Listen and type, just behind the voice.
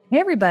Hey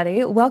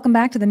everybody, welcome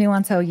back to the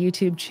Nuance Ho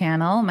YouTube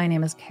channel. My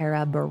name is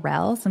Kara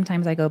Burrell.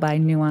 Sometimes I go by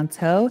Nuance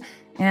Ho,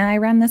 and I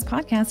run this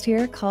podcast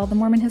here called the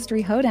Mormon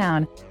History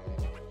Hoedown.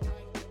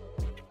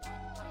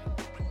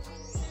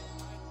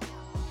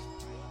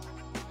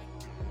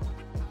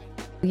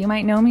 You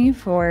might know me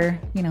for,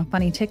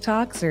 funny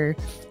TikToks or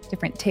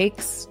different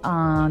takes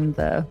on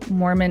the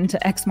Mormon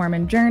to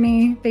ex-Mormon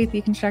journey, faith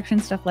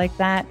deconstruction, stuff like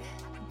that.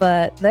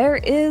 But there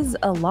is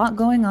a lot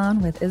going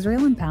on with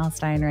Israel and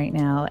Palestine right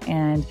now,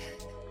 and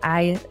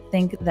I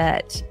think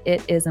that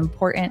it is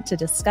important to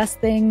discuss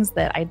things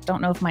that I don't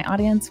know if my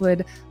audience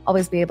would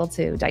always be able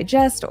to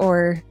digest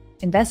or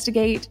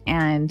investigate,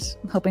 and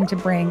I'm hoping to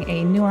bring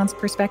a nuanced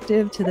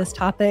perspective to this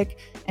topic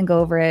and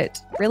go over it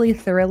really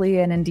thoroughly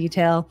and in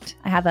detail.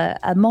 I have a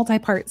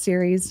multi-part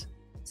series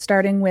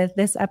starting with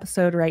this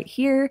episode right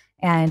here,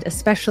 and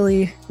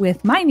especially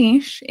with my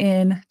niche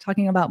in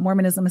talking about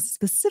Mormonism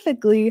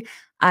specifically.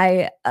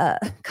 I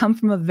come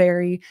from a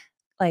very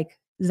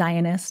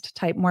Zionist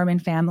type Mormon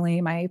family.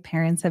 My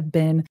parents have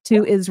been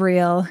to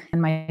Israel,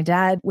 and my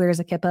dad wears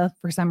a kippah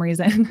for some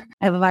reason.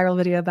 I have a viral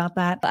video about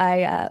that.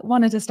 I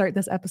wanted to start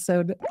this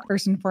episode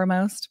first and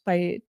foremost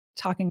by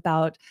talking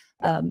about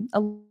a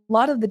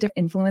lot of the different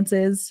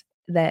influences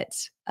that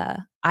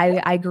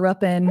I grew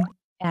up in,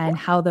 and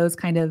how those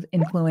kind of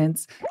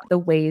influence the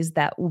ways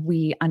that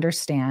we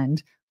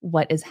understand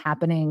what is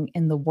happening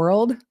in the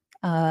world.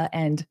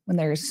 And when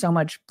there's so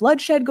much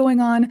bloodshed going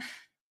on,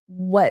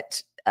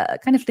 what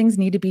kind of things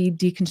need to be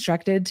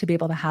deconstructed to be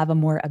able to have a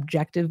more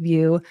objective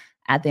view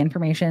at the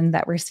information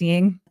that we're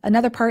seeing.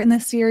 Another part in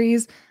this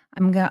series,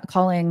 I'm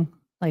calling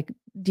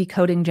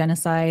decoding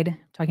genocide,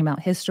 talking about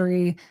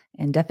history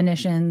and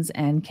definitions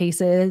and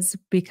cases,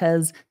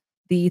 because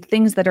the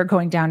things that are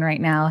going down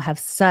right now have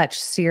such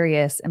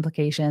serious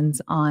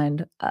implications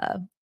on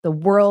the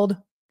world,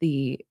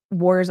 the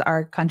wars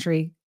our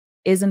country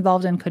is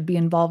involved in, could be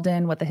involved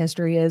in, what the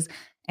history is,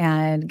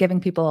 and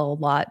giving people a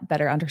lot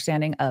better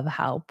understanding of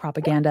how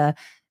propaganda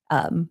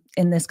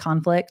in this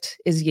conflict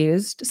is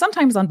used,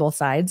 sometimes on both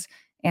sides,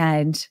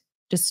 and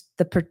just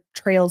the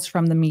portrayals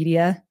from the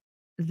media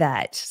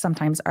that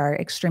sometimes are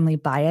extremely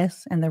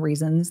biased, and the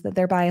reasons that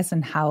they're biased,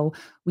 and how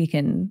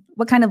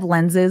what kind of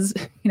lenses,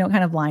 what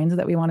kind of lines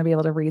that we want to be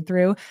able to read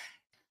through.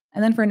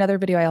 And then for another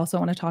video, I also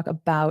want to talk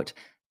about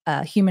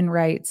human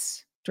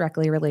rights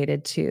directly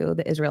related to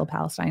the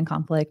Israel-Palestine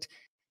conflict.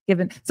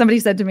 Given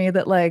somebody said to me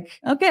that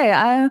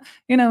okay,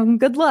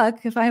 good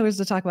luck. If I was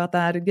to talk about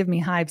that, it'd give me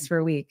hives for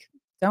a week.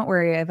 Don't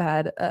worry. I've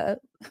had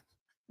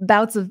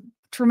bouts of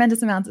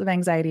tremendous amounts of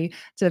anxiety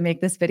to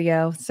make this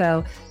video.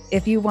 So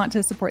if you want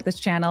to support this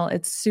channel,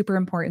 it's super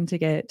important to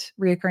get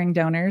reoccurring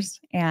donors,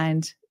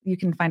 and you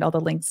can find all the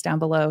links down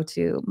below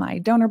to my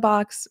donor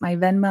box. My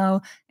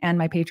Venmo and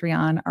my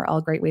Patreon are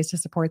all great ways to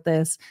support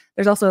this.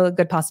 There's also a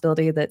good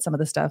possibility that some of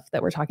the stuff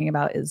that we're talking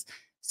about is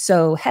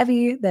so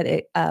heavy that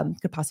it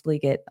could possibly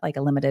get a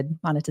limited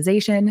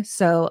monetization.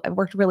 So I've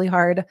worked really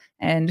hard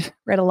and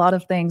read a lot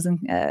of things and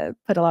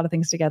put a lot of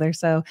things together.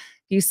 So if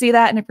you see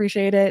that and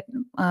appreciate it,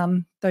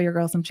 throw your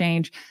girl some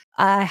change.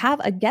 I have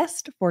a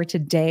guest for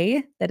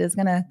today that is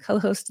going to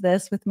co-host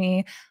this with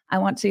me. I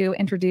want to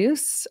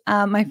introduce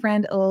my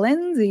friend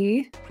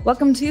Lindsay.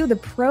 Welcome to the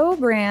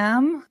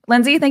program.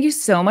 Lindsay, thank you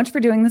so much for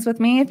doing this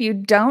with me. If you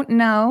don't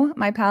know,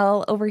 my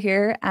pal over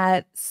here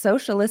at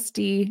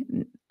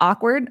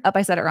SocialistlyAwkward.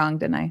 I said it wrong,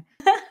 didn't I?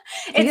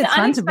 It's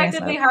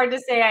unexpectedly hard to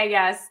say, I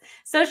guess.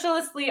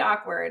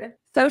 SocialistlyAwkward.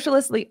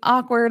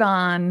 SocialistlyAwkward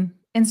on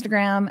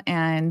Instagram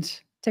and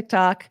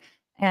TikTok.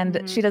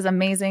 And she does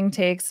amazing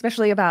takes,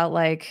 especially about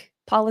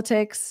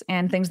politics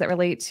and things that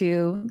relate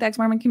to the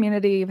ex-Mormon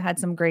community. You've had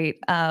some great,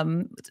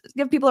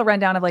 give people a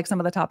rundown of some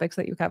of the topics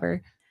that you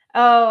cover.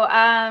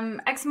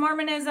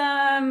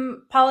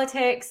 Ex-Mormonism,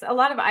 politics, a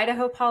lot of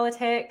Idaho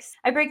politics.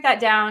 I break that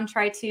down,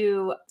 try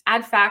to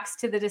add facts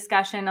to the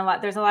discussion.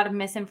 There's a lot of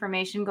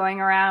misinformation going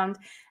around.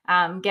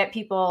 Get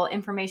people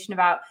information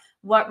about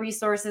what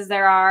resources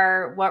there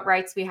are, what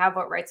rights we have,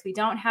 what rights we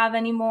don't have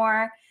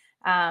anymore.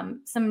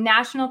 Some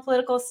national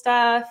political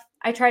stuff.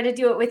 I try to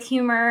do it with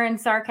humor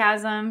and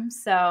sarcasm.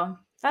 So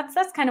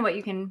that's kind of what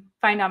you can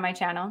find on my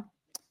channel.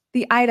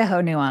 The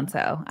Idaho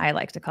Nuanco, I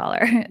like to call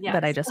her, yes.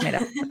 That I just made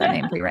up that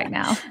name for you right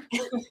now.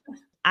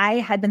 I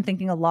had been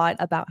thinking a lot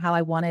about how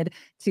I wanted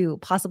to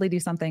possibly do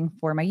something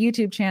for my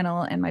YouTube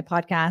channel and my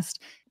podcast,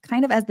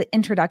 kind of as the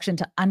introduction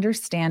to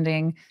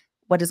understanding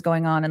what is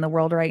going on in the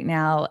world right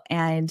now.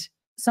 And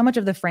so much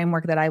of the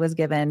framework that I was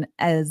given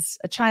as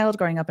a child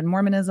growing up in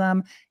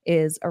Mormonism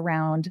is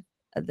around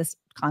this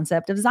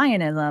concept of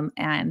Zionism.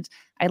 And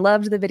I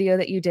loved the video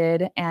that you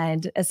did.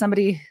 And as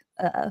somebody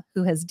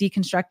who has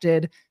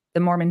deconstructed the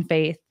Mormon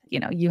faith,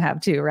 you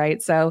have too,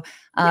 right? So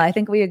I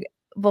think we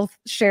both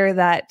share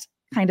that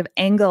kind of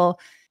angle,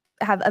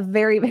 have a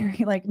very, very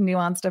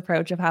nuanced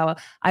approach of how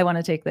I want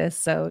to take this.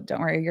 So don't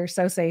worry, you're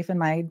so safe in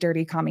my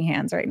dirty commie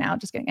hands right now.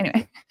 Just kidding.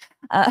 Anyway,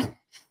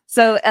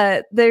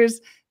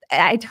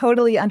 I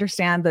totally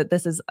understand that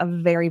this is a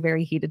very,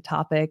 very heated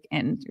topic,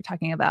 and you're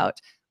talking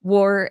about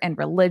war and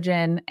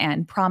religion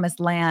and promised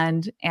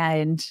land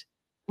and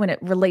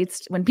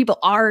when people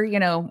are,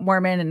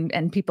 Mormon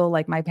and people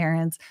like my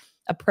parents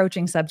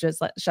approaching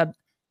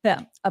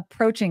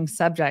approaching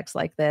subjects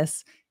like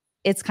this,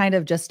 it's kind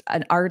of just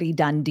an already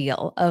done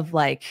deal of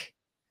like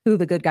who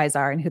the good guys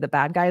are and who the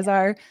bad guys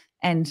are,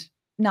 and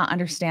not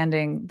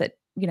understanding that,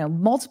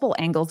 multiple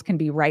angles can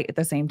be right at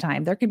the same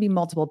time. There can be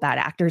multiple bad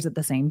actors at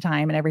the same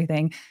time and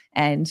everything,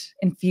 and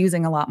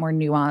infusing a lot more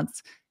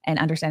nuance and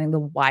understanding the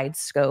wide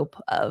scope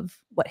of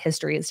what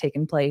history has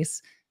taken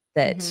place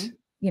that,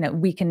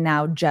 we can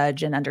now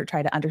judge and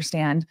try to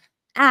understand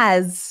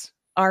as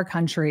our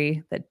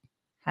country that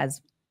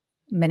has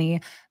many,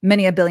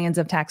 many a billions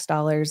of tax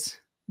dollars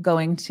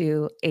going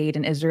to aid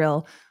in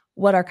Israel,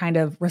 what our kind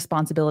of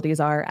responsibilities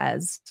are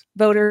as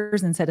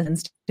voters and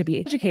citizens to be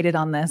educated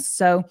on this.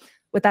 So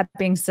with that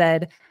being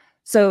said,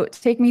 so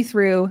take me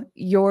through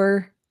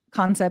your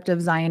concept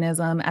of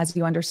Zionism as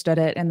you understood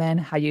it, and then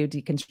how you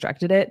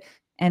deconstructed it.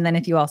 And then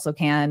if you also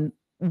can,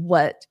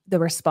 what the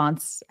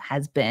response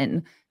has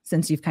been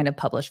since you've kind of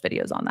published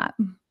videos on that.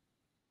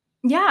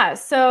 Yeah.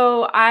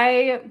 So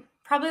I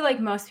probably, like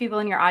most people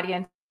in your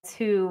audience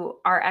who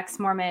are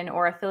ex-Mormon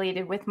or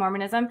affiliated with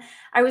Mormonism,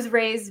 I was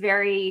raised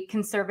very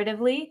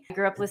conservatively. I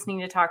grew up listening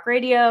to talk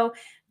radio,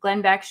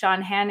 Glenn Beck,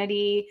 Sean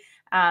Hannity.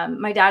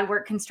 My dad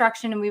worked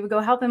construction, and we would go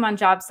help him on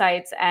job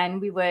sites,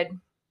 and we would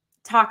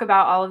talk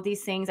about all of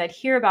these things. I'd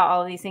hear about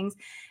all of these things.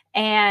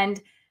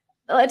 And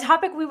a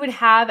topic we would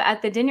have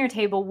at the dinner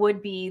table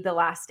would be the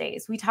last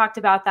days. We talked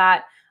about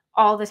that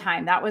all the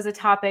time. That was a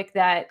topic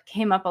that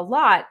came up a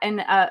lot.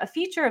 And a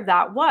feature of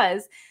that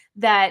was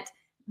that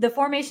the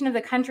formation of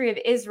the country of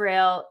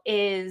Israel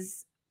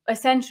is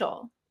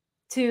essential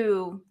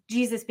to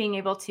Jesus being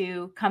able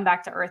to come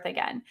back to earth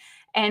again.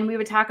 And we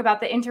would talk about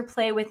the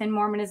interplay within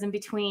Mormonism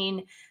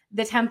between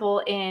the temple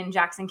in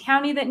Jackson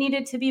County that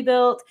needed to be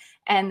built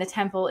and the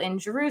temple in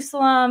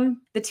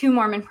Jerusalem, the two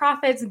Mormon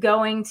prophets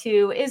going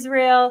to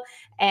Israel,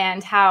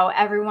 and how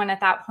everyone at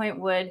that point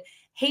would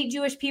hate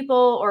Jewish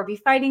people or be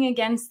fighting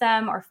against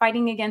them or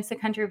fighting against the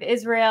country of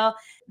Israel.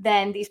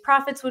 Then these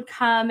prophets would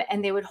come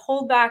and they would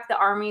hold back the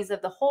armies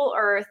of the whole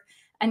earth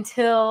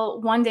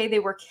until one day they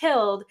were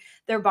killed.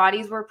 Their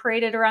bodies were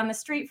paraded around the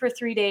street for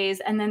 3 days,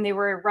 and then they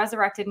were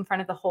resurrected in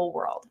front of the whole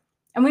world.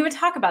 And we would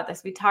talk about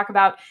this. We'd talk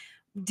about,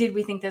 did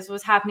we think this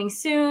was happening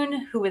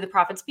soon? Who would the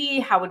prophets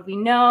be? How would we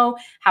know?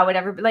 How would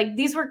ever, like,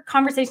 these were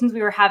conversations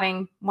we were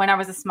having when I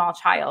was a small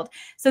child.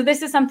 So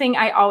this is something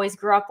I always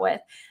grew up with.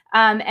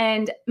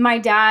 And my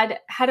dad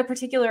had a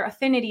particular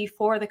affinity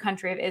for the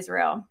country of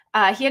Israel.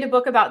 He had a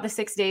book about the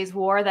 6 Days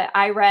War that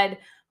I read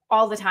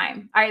all the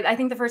time. I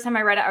think the first time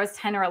I read it, I was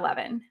 10 or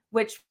 11,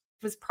 which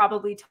was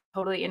probably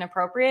totally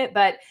inappropriate,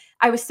 but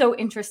I was so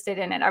interested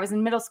in it. I was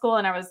in middle school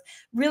and I was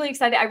really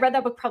excited. I read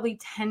that book probably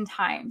 10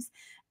 times.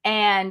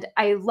 And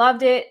I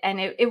loved it.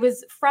 And it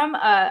was from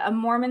a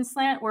Mormon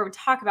slant where we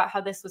talk about how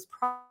this was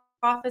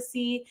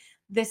prophecy.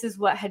 This is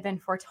what had been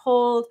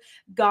foretold.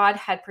 God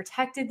had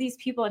protected these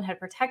people and had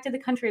protected the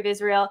country of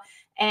Israel.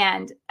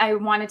 And I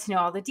wanted to know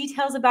all the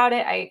details about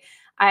it.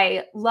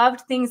 I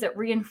loved things that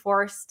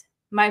reinforced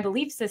my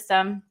belief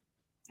system.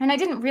 And I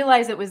didn't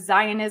realize it was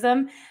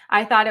Zionism.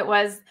 I thought it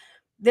was,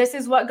 this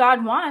is what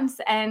God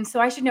wants. And so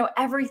I should know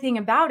everything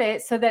about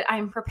it so that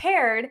I'm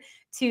prepared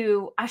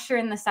to usher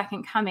in the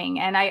second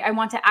coming. And I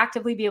want to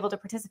actively be able to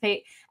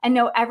participate and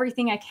know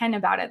everything I can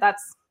about it.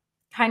 That's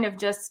kind of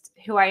just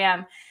who I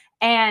am.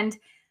 And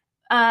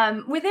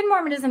within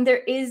Mormonism,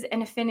 there is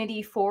an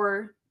affinity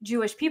for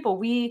Jewish people.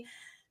 We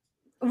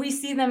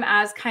see them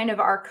as kind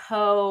of our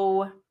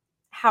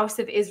House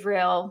of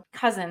Israel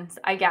cousins,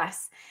 I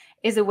guess,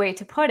 is a way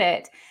to put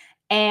it.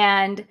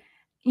 And,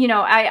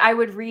 I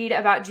would read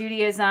about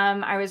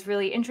Judaism. I was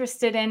really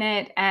interested in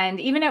it.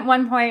 And even at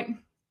one point,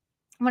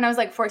 when I was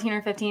like 14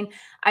 or 15,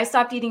 I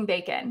stopped eating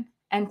bacon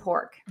and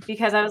pork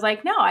because I was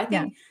like, no, I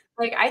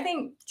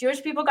think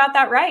Jewish people got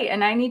that right.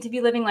 And I need to be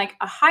living like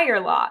a higher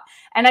law.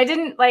 And I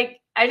didn't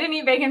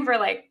eat bacon for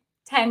like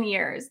 10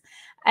 years.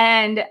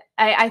 And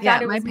I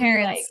thought it was my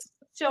parents, like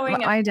showing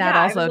my dad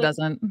also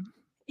doesn't.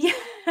 Yeah.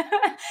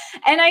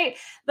 And I,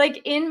 like,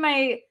 in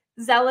my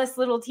zealous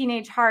little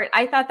teenage heart,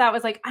 I thought that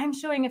was like, I'm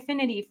showing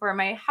affinity for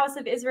my House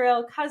of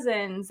Israel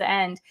cousins.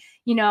 And,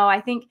 I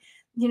think,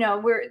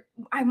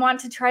 I want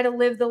to try to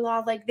live the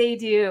law like they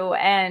do.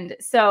 And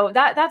so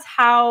that's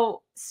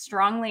how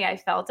strongly I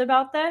felt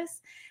about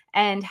this,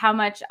 and how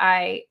much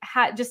I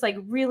had just like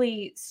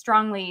really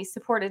strongly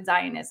supported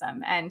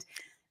Zionism and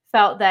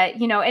felt that,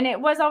 and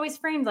it was always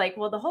framed like,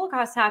 well, the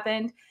Holocaust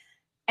happened.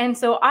 And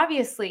so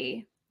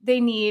obviously they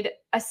need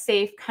a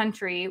safe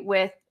country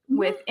with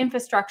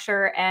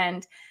infrastructure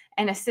and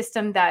a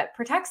system that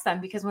protects them,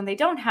 because when they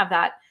don't have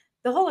that,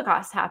 the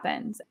Holocaust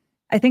happens.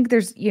 I think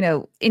there's,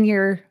 in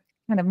your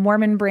kind of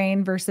Mormon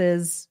brain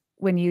versus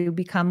when you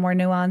become more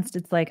nuanced,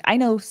 it's like, I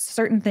know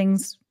certain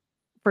things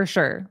for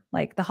sure.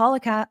 Like the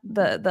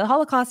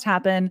Holocaust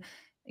happened,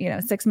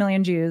 6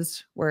 million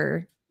Jews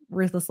were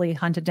ruthlessly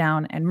hunted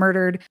down and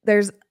murdered.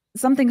 There's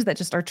some things that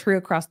just are true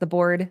across the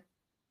board,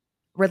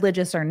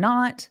 religious or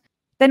not.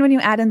 Then when you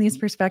add in these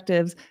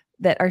perspectives,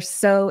 that are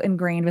so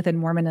ingrained within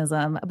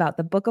Mormonism about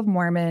the Book of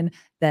Mormon,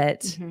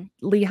 that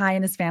Lehi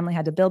and his family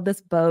had to build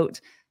this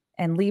boat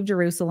and leave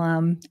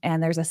Jerusalem.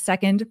 And there's a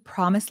second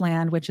promised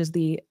land, which is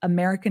the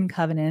American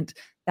Covenant.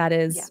 That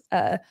is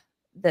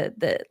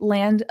the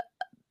land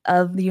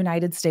of the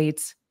United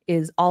States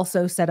is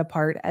also set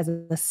apart as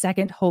the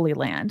second holy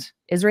land.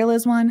 Israel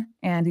is one,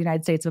 and the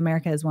United States of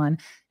America is one.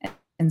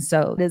 And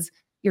so it is,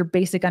 your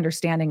basic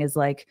understanding is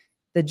like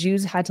the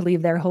Jews had to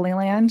leave their holy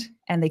land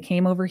and they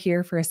came over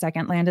here for a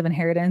second land of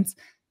inheritance.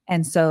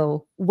 And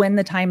so when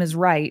the time is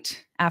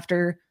right,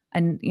 after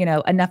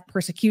enough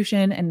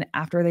persecution and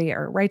after they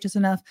are righteous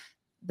enough,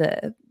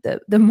 the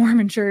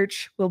Mormon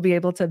church will be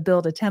able to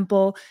build a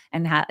temple,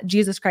 and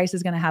Jesus Christ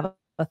is going to have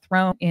a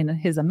throne in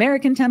his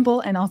American temple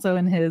and also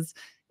in his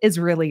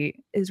Israeli,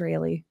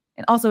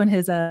 and also in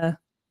his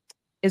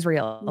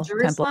Israel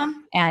temple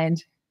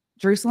and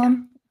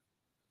Jerusalem.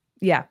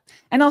 Yeah.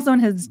 And also in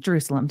his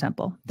Jerusalem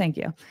temple. Thank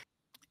you.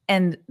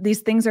 And these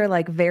things are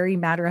like very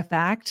matter of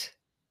fact.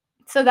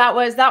 So that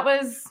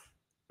was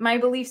my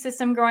belief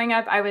system growing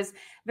up. I was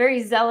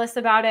very zealous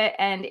about it.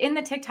 And in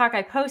the TikTok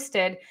I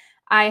posted,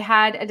 I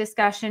had a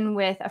discussion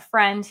with a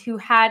friend who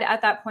had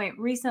at that point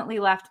recently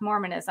left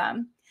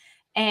Mormonism.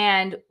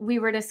 And we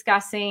were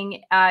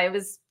discussing, it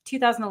was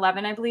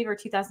 2011, I believe, or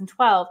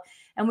 2012.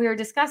 And we were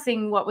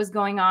discussing what was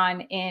going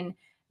on in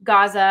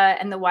Gaza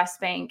and the West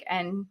Bank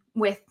and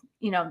with,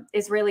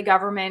 Israeli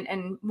government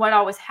and what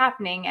all was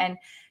happening, and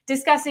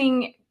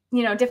discussing,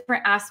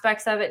 different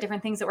aspects of it,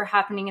 different things that were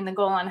happening in the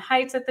Golan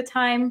Heights at the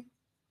time.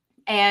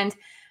 And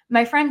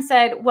my friend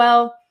said,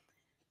 well,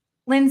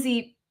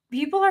 Lindsay,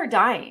 people are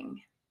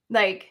dying.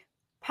 Like,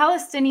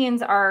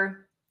 Palestinians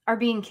are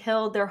being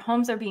killed. Their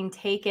homes are being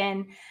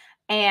taken.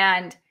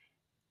 And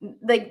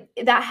like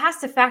that has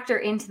to factor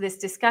into this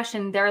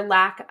discussion, their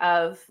lack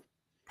of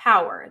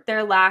power,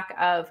 their lack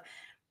of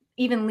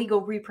even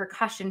legal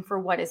repercussion for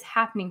what is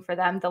happening for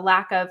them, the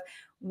lack of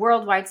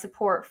worldwide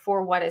support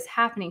for what is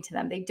happening to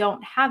them. They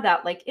don't have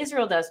that like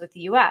Israel does with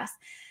the US.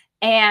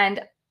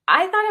 And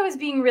I thought I was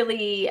being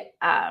really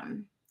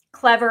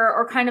clever,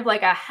 or kind of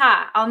like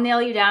I'll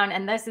nail you down.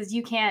 And this is,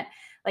 you can't,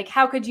 like,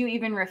 how could you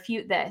even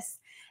refute this?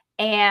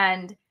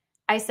 And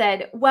I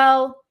said,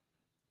 well,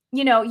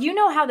 you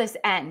know how this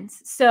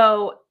ends.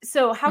 So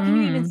how can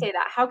you even say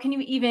that? How can you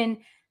even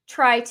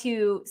try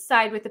to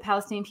side with the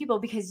Palestinian people,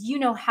 because you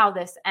know how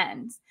this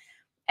ends?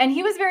 And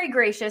he was very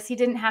gracious. He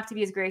didn't have to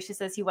be as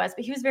gracious as he was,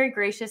 but he was very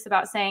gracious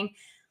about saying,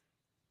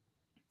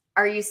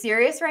 are you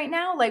serious right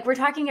now? Like, we're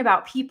talking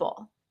about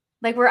people.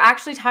 Like, we're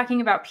actually talking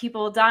about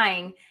people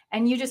dying,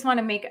 and you just want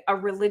to make a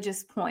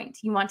religious point.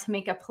 You want to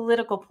make a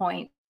political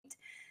point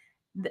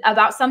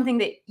about something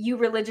that you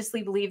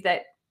religiously believe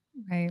that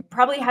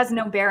probably has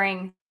no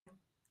bearing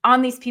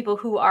on these people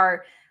who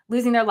are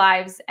losing their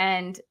lives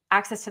and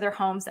access to their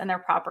homes and their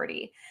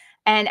property.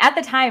 And at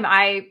the time,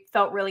 I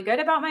felt really good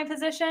about my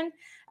position.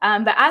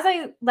 But as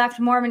I left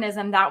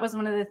Mormonism, that was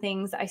one of the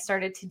things I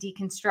started to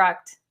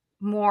deconstruct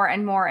more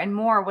and more and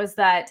more, was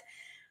that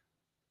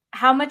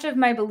how much of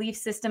my belief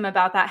system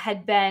about that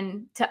had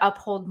been to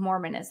uphold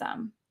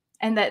Mormonism,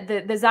 and that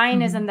the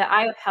Zionism that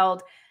I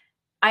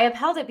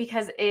upheld it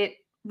because it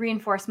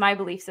reinforced my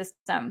belief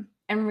system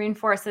and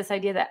reinforced this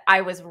idea that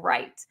I was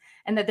right,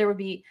 and that there would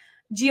be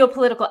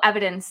geopolitical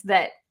evidence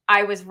that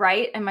I was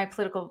right, and my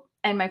political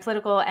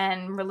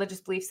and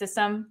religious belief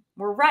system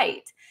were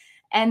right.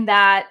 And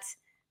that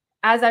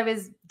as I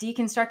was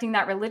deconstructing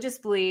that religious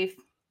belief,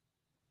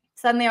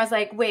 suddenly I was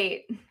like,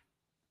 wait,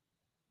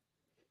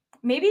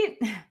 maybe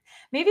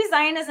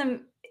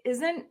Zionism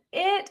isn't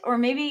it, or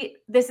maybe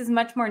this is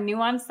much more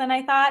nuanced than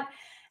I thought.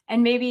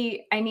 And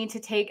maybe I need to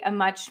take a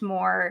much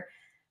more,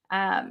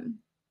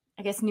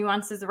 I guess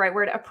nuance is the right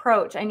word,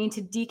 approach. I need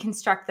to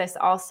deconstruct this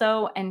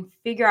also and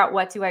figure out,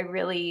 what do I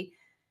really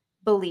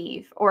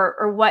believe,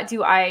 or what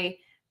do I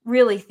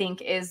really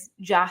think is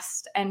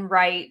just and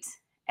right,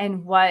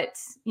 and what,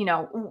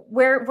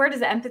 where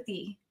does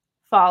empathy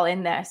fall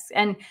in this?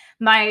 And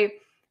my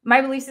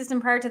belief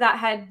system prior to that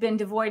had been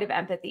devoid of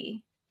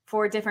empathy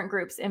for different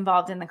groups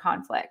involved in the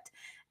conflict.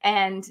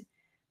 And,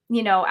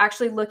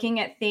 actually looking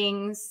at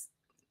things,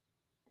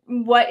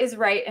 what is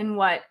right and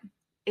what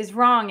is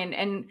wrong,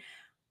 and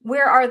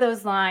where are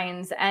those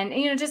lines? And,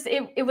 just,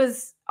 it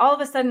was all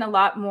of a sudden a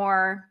lot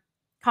more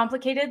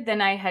complicated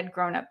than I had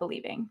grown up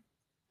believing.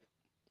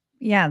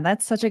 Yeah,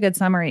 that's such a good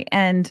summary.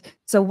 And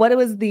so what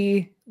was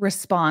the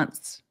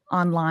response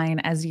online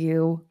as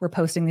you were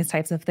posting these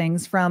types of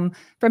things from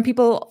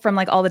people from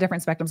like all the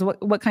different spectrums?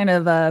 What kind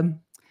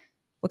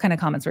of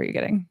comments were you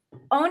getting?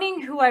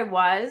 Owning who I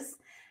was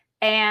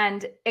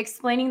and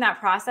explaining that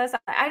process.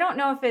 I don't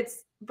know if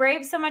it's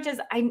brave so much as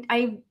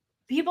I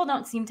people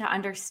don't seem to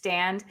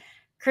understand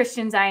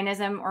Christian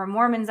Zionism or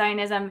Mormon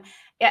Zionism.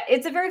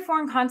 It's a very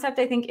foreign concept,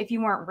 I think, if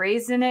you weren't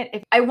raised in it.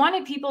 If I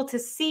wanted people to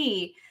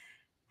see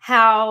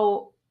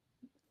how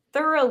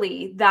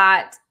thoroughly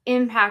that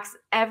impacts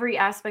every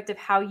aspect of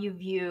how you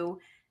view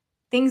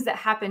things that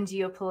happen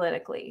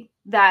geopolitically,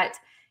 that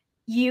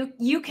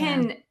you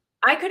can,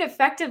 I could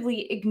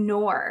effectively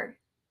ignore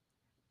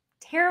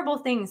terrible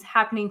things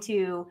happening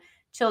to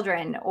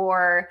children,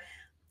 or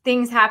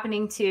things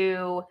happening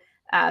to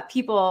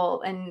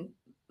people, and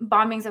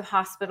bombings of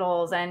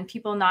hospitals, and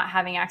people not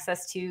having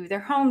access to their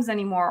homes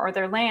anymore, or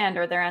their land,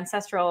 or their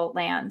ancestral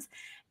lands.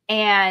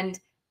 And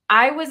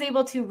I was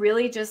able to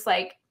really just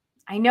like,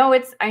 I know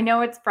it's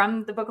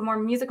from the Book of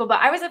Mormon musical, but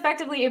I was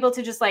effectively able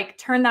to just like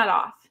turn that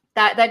off.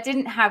 That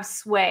didn't have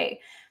sway.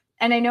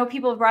 And I know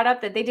people brought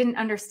up that they didn't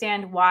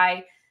understand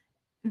why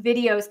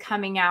videos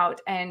coming out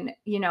and,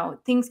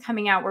 things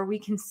coming out where we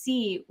can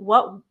see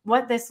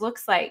what this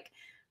looks like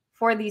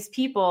for these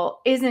people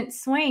isn't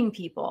swaying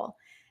people.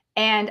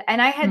 And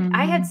I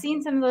had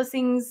seen some of those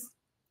things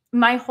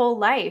my whole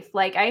life.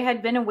 Like, I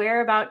had been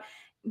aware about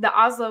the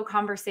Oslo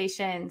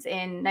conversations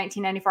in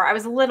 1994. I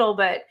was little,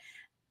 but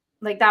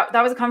like that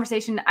was a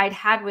conversation I'd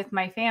had with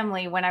my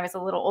family when I was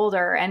a little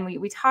older. And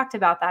we talked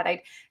about that.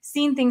 I'd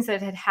seen things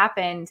that had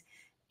happened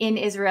in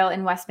Israel,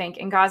 in West Bank,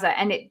 in Gaza,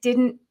 and it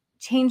didn't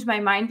change my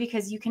mind,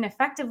 because you can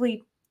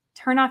effectively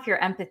turn off your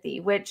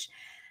empathy, which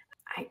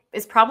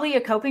is probably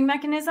a coping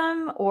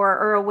mechanism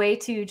or a way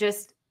to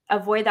just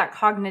avoid that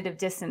cognitive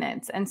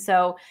dissonance. And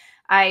so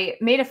I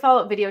made a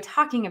follow-up video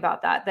talking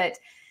about that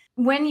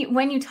when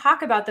you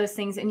talk about those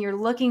things and you're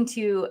looking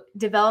to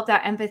develop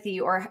that empathy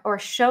or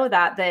show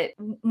that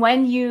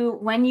when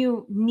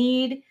you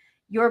need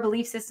your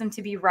belief system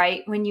to be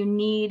right, when you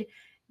need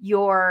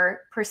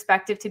your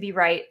perspective to be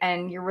right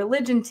and your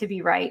religion to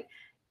be right,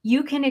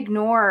 you can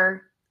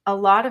ignore a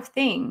lot of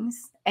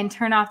things and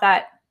turn off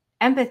that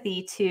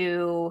empathy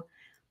to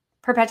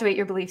perpetuate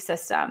your belief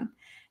system.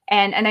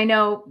 And I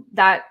know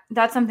that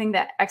that's something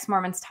that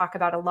ex-Mormons talk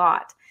about a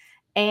lot.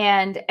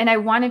 And I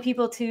wanted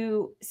people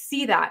to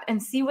see that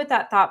and see what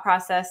that thought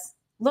process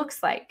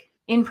looks like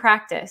in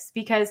practice,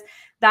 because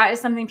that is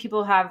something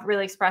people have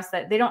really expressed,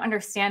 that they don't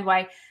understand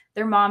why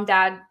their mom,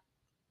 dad,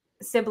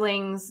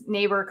 siblings,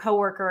 neighbor,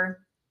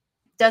 coworker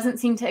doesn't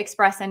seem to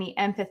express any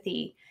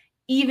empathy,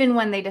 even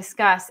when they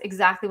discuss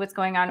exactly what's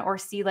going on or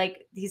see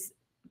like these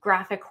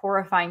graphic,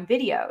 horrifying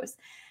videos.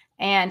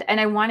 And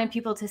I wanted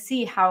people to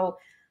see how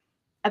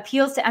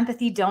appeals to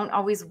empathy don't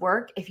always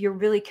work if you're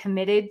really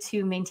committed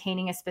to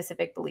maintaining a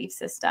specific belief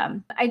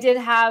system. I did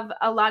have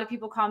a lot of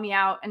people call me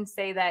out and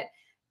say that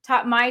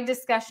my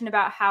discussion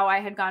about how I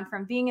had gone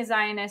from being a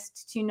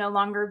Zionist to no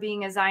longer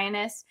being a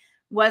Zionist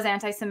was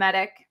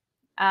anti-Semitic.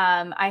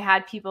 I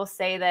had people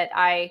say that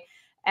I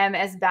am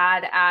as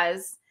bad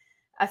as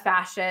a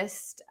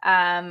fascist.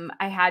 I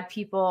had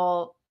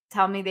people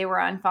tell me they were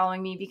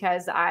unfollowing me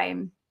because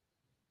I'm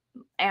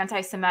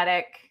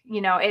anti-Semitic.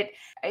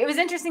 It was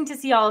interesting to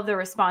see all of the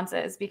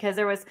responses, because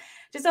there was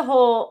just a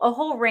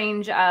whole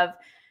range of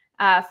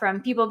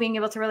from people being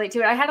able to relate to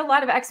it. I had a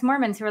lot of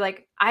ex-Mormons who were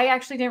like, I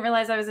actually didn't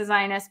realize I was a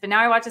Zionist, but now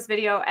I watch this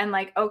video and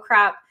like, oh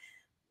crap,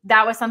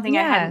 that was something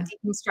I hadn't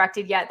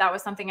deconstructed yet. That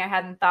was something I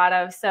hadn't thought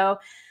of. So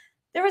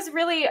there was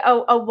really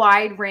a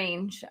wide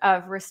range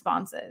of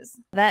responses.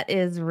 That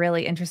is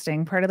really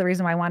interesting. Part of the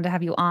reason why I wanted to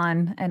have you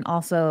on and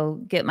also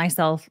get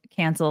myself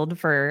canceled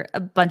for a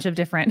bunch of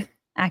different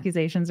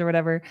accusations or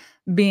whatever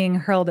being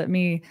hurled at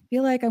me. I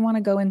feel like I want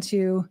to go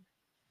into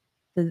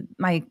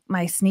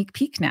my sneak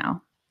peek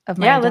now of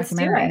my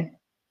documentary. Let's do it.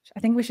 I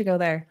think we should go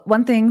there.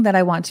 One thing that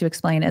I want to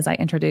explain as I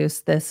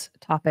introduce this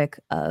topic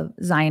of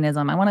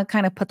Zionism, I want to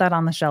kind of put that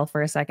on the shelf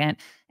for a second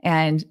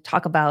and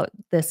talk about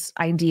this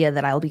idea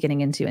that I'll be getting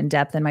into in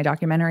depth in my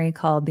documentary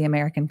called The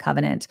American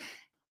Covenant,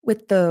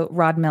 with the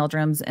Rod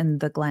Meldrums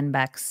and the Glenn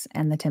Becks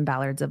and the Tim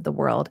Ballards of the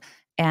world.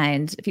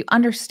 And if you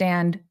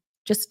understand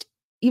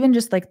even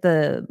just like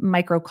the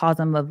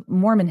microcosm of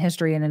Mormon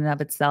history in and of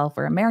itself,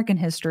 or American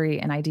history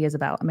and ideas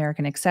about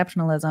American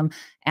exceptionalism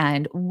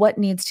and what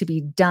needs to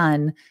be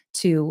done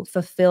to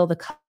fulfill the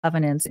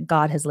covenants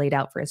God has laid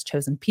out for his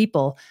chosen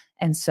people.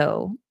 And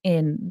so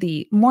in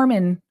the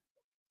Mormon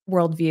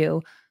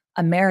worldview,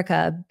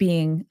 America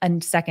being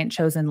a second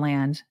chosen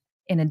land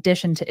in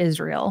addition to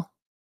Israel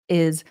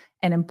is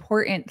an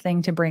important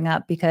thing to bring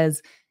up,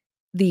 because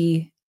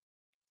the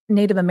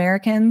Native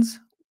Americans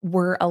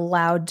were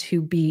allowed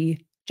to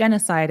be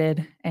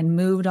genocided and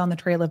moved on the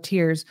Trail of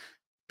Tears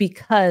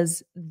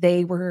because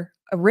they were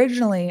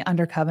originally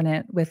under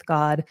covenant with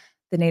God.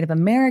 The Native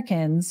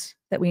Americans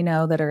that we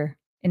know that are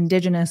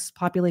indigenous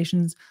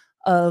populations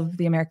of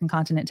the American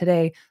continent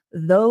today,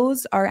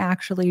 those are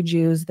actually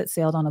Jews that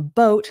sailed on a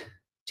boat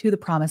to the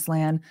Promised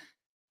Land,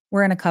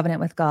 were in a covenant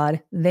with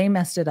God. They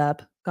messed it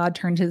up. God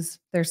turned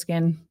their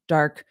skin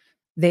dark.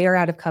 They are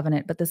out of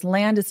covenant, but this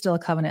land is still a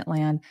covenant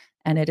land,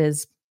 and it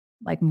is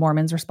like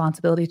Mormons'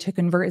 responsibility to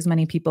convert as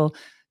many people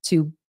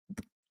to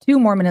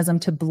Mormonism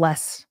to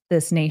bless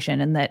this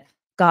nation, and that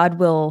God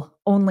will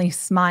only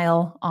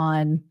smile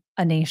on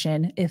a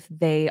nation if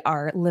they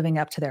are living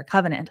up to their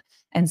covenant.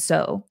 And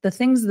so the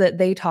things that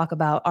they talk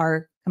about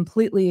are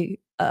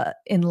completely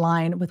in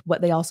line with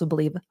what they also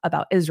believe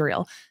about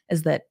Israel,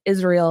 is that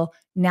Israel,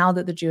 now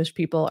that the Jewish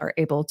people are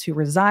able to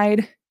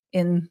reside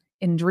in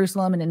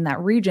Jerusalem and in that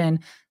region,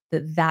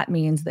 that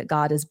means that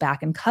God is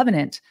back in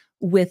covenant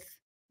with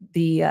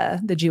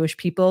the Jewish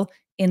people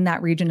in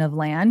that region of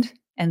land,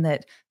 and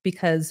that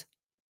because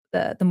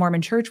the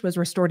Mormon church was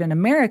restored in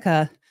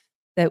America,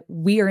 that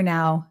we are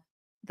now,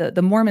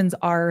 the Mormons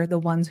are the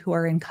ones who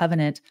are in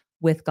covenant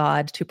with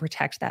God to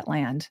protect that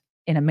land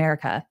in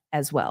America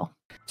as well.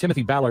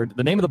 Timothy Ballard.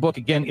 The name of the book,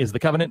 again, is The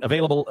Covenant,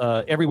 available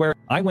everywhere.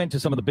 I went to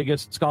some of the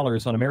biggest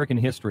scholars on American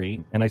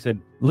history, and I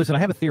said, listen, I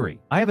have a theory.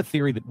 I have a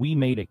theory that we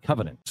made a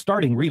covenant,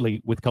 starting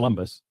really with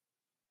Columbus.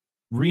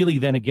 Really,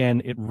 then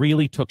again, it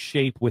really took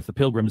shape with the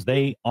Pilgrims.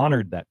 They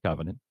honored that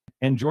covenant.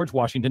 And George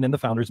Washington and the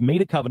founders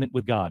made a covenant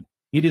with God.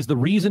 It is the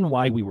reason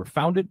why we were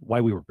founded,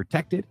 why we were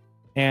protected,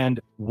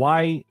 and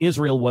why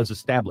Israel was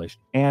established.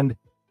 And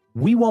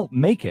we won't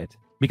make it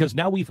because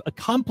now we've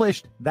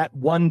accomplished that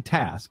one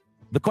task.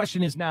 The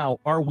question is now,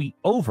 are we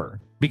over?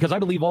 Because I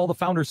believe all the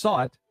founders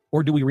saw it,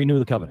 or do we renew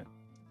the covenant?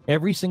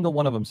 Every single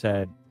one of them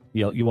said,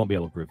 you won't be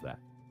able to prove that.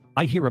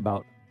 I hear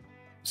about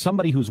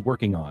somebody who's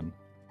working on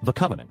the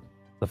covenant,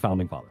 the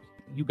founding fathers.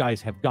 You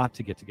guys have got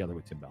to get together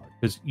with Tim Ballard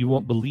because you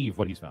won't believe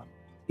what he's found.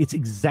 It's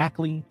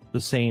exactly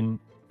the same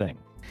thing.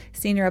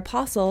 Senior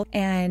apostle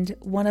and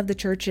one of the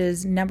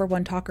church's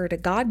 #1 talker to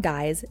God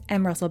guys,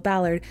 M. Russell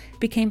Ballard,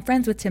 became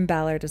friends with Tim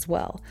Ballard as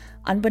well.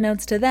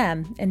 Unbeknownst to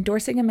them,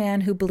 endorsing a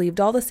man who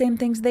believed all the same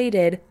things they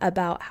did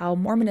about how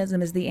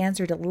Mormonism is the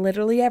answer to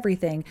literally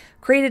everything,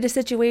 created a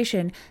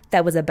situation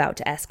that was about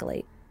to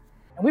escalate.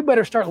 And we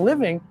better start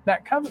living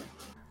that covenant.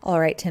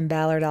 All right, Tim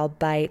Ballard, I'll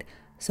bite.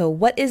 So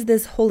what is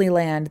this Holy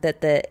Land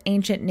that the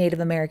ancient Native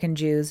American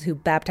Jews who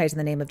baptized in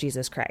the name of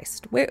Jesus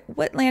Christ,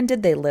 what land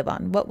did they live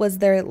on? What was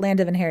their land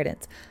of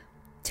inheritance?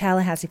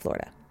 Tallahassee,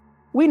 Florida.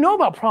 We know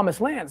about promised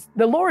lands.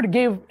 The Lord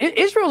gave,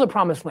 Israel's a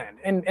promised land,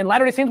 and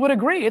Latter-day Saints would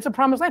agree. It's a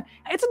promised land.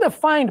 It's a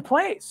defined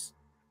place.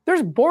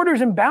 There's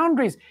borders and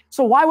boundaries.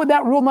 So why would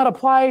that rule not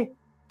apply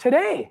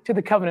today to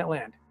the covenant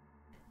land?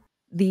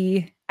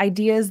 The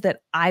ideas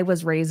that I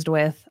was raised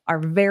with are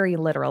very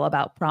literal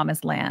about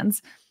promised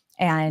lands.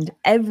 And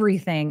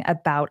everything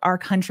about our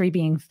country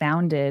being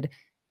founded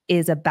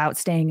is about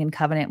staying in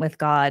covenant with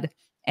God.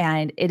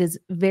 And it is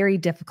very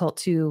difficult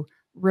to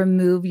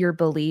remove your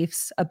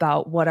beliefs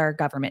about what our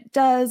government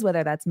does,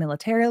 whether that's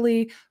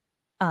militarily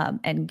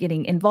and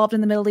getting involved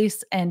in the Middle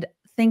East, and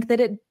think that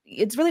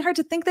it's really hard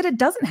to think that it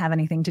doesn't have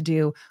anything to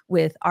do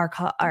with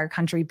our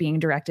country being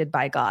directed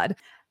by God.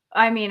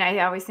 I mean, I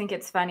always think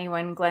it's funny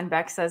when Glenn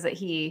Beck says that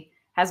he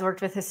has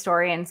worked with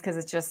historians because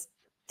it's just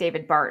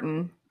David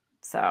Barton.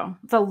 So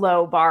it's a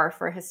low bar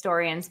for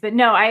historians. But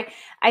no,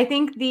 I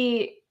think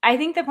the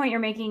point you're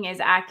making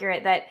is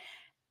accurate, that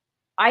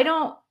I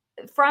don't,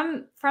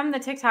 from the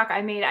TikTok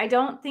I made, I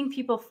don't think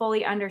people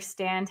fully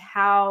understand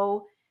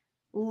how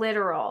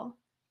literal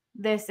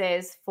this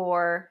is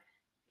for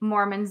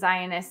Mormon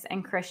Zionists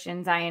and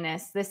Christian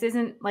Zionists. This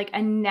isn't like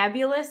a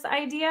nebulous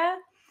idea.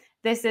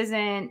 This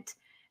isn't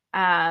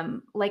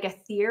like a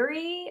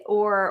theory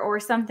or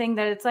something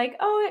that it's like,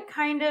 oh, it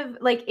kind of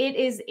like, it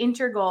is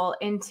integral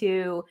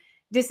into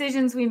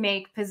decisions we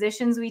make,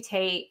 positions we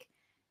take,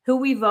 who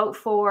we vote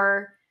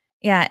for.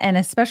 Yeah. And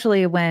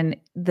especially when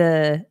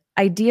the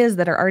ideas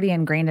that are already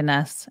ingrained in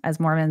us as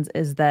Mormons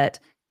is that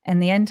in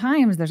the end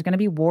times, there's going to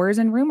be wars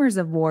and rumors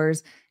of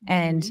wars.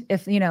 And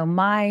if,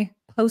 my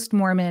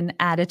post-Mormon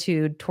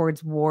attitude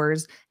towards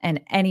wars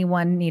and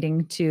anyone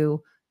needing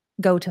to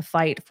go to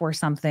fight for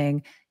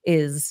something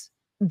is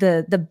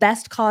the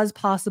best cause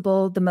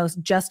possible, the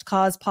most just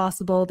cause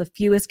possible, the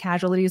fewest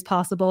casualties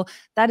possible.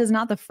 That is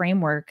not the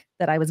framework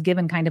that I was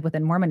given kind of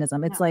within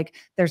Mormonism. It's like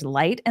there's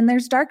light and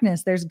there's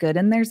darkness, there's good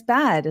and there's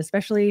bad,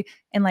 especially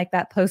in like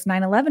that post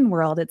 9/11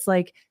 world. It's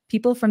like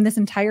people from this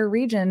entire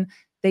region,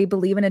 they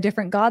believe in a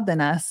different God than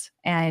us,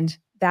 and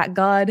that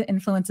God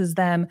influences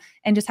them,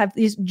 and just have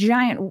these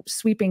giant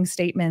sweeping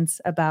statements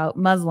about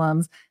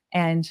Muslims.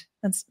 And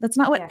that's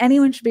not what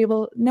anyone should be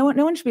able, no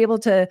one should be able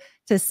to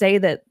say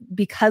that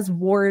because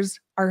wars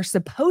are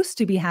supposed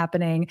to be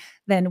happening,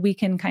 then we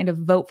can kind of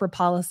vote for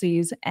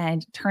policies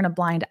and turn a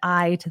blind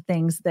eye to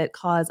things that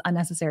cause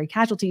unnecessary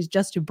casualties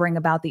just to bring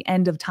about the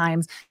end of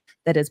times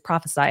that is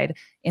prophesied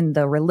in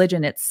the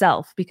religion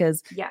itself,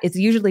 because it's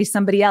usually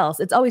somebody else.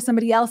 It's always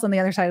somebody else on the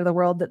other side of the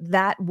world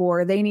that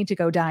war they need to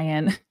go die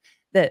in,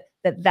 that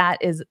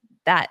is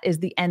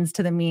the ends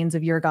to the means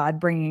of your God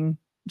bringing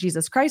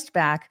Jesus Christ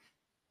back.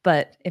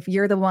 But if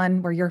you're the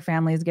one where your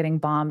family is getting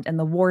bombed and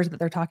the wars that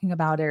they're talking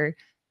about are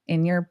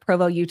in your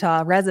Provo,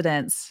 Utah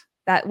residence,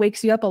 that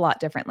wakes you up a lot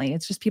differently.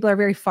 It's just people are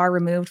very far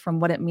removed from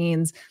what it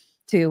means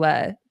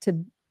to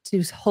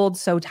hold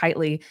so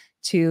tightly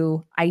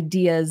to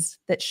ideas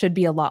that should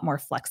be a lot more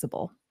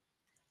flexible.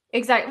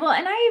 Exactly. Well,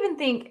 and I even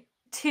think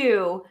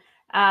too,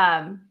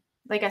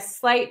 like a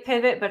slight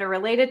pivot, but a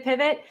related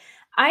pivot.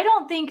 I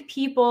don't think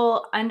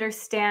people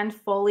understand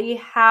fully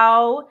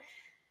how,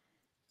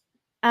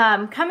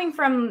 coming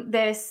from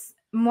this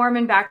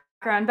Mormon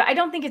background, but I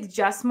don't think it's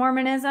just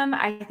Mormonism.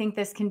 I think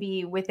this can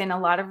be within a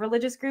lot of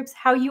religious groups,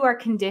 how you are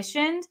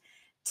conditioned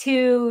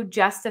to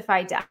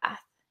justify death.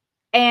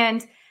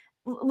 And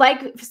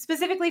like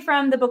specifically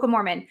from the Book of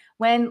Mormon,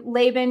 when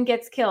Laban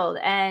gets killed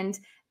and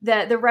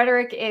the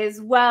rhetoric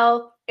is,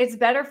 well, it's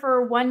better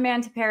for one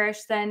man to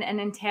perish than an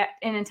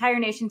entire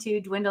nation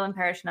to dwindle and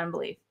perish in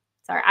unbelief,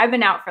 Sorry, I've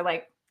been out for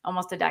like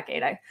almost a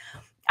decade.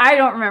 I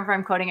don't remember if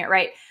I'm quoting it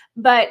right,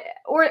 but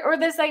or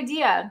this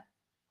idea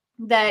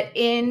that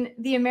in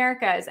the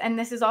Americas, and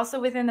this is also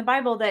within the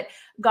Bible, that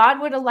God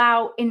would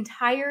allow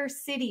entire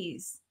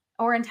cities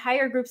or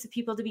entire groups of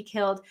people to be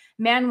killed,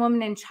 man,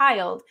 woman, and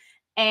child.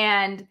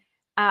 And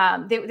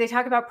they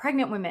talk about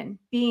pregnant women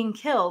being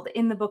killed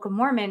in the Book of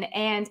Mormon.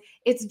 And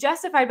it's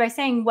justified by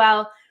saying,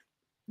 well,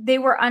 they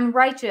were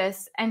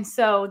unrighteous. And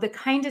so the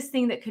kindest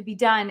thing that could be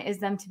done is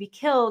them to be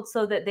killed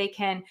so that they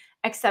can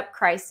accept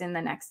Christ in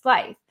the next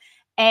life.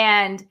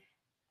 And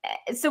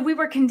so we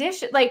were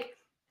conditioned, like,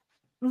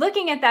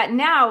 looking at that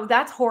now,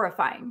 that's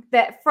horrifying.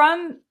 That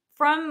from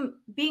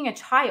being a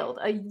child,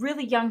 a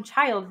really young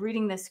child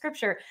reading this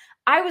scripture,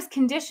 I was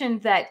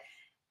conditioned that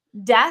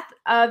death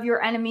of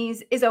your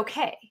enemies is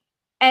okay.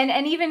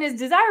 And even is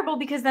desirable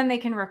because then they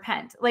can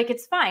repent. Like,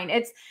 it's fine.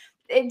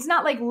 It's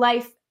not like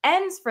life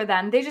ends for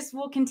them. They just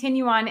will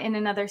continue on in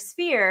another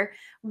sphere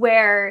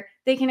where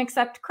they can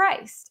accept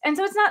Christ. And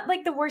so it's not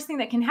like the worst thing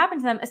that can happen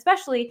to them,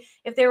 especially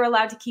if they were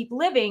allowed to keep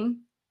living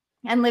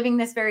and living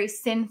this very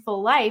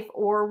sinful life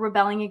or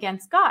rebelling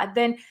against God.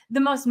 Then the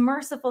most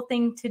merciful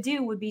thing to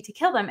do would be to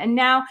kill them. And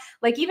now,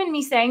 like, even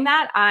me saying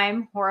that,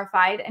 I'm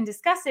horrified and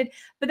disgusted,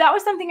 but that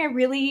was something I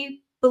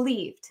really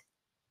believed.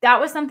 That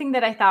was something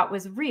that I thought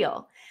was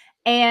real.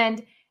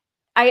 And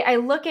I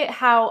look at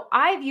how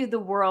I viewed the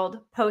world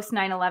post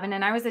 9/11,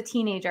 and I was a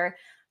teenager,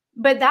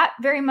 but that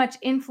very much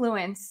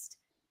influenced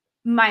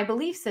my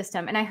belief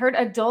system. And I heard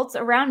adults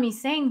around me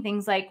saying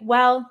things like,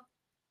 well,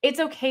 it's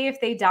okay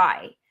if they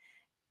die.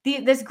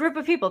 This group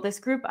of people, this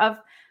group of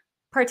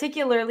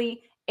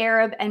particularly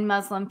Arab and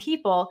Muslim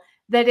people,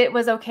 that it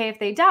was okay if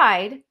they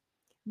died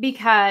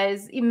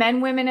because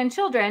men, women, and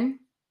children,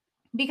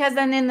 because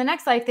then in the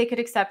next life they could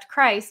accept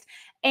Christ,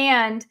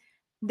 and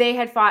they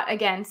had fought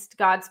against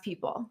God's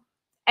people.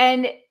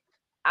 And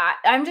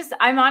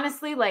I'm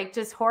honestly like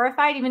just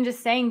horrified, even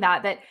just saying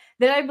that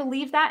I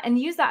believe that and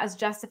use that as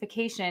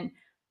justification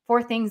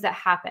for things that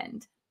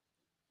happened.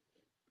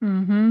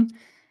 Mm-hmm.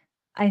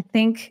 I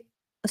think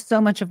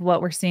so much of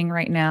what we're seeing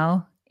right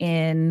now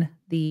in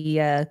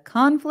the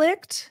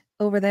conflict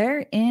over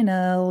there in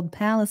old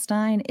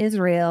Palestine,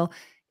 Israel,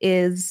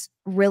 is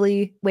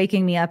really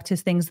waking me up to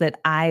things that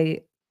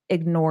I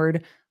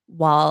ignored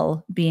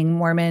while being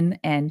Mormon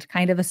and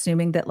kind of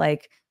assuming that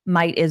like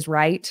might is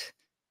right.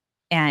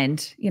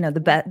 And, you know,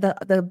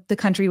 the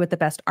country with the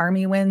best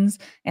army wins,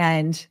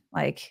 and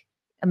like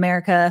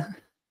America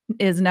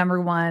is number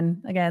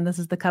one. Again, this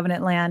is the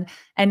covenant land,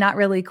 and not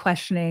really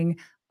questioning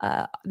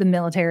the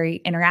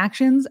military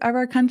interactions of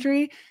our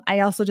country.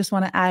 I also just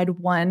want to add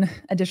one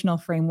additional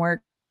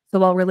framework. So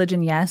while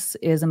religion, yes,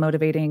 is a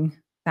motivating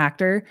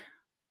factor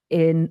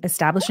in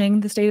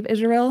establishing the state of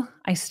Israel,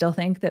 I still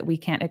think that we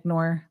can't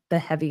ignore the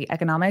heavy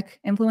economic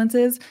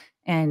influences.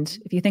 And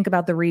if you think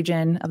about the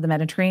region of the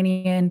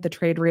Mediterranean, the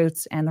trade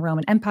routes, and the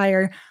Roman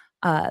Empire,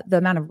 the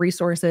amount of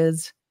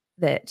resources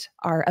that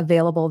are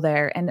available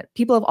there, and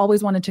people have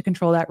always wanted to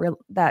control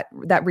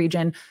that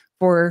region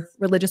for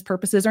religious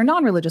purposes or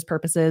non-religious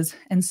purposes.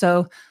 And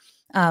so,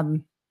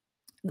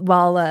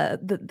 while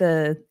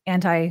the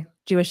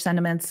anti-Jewish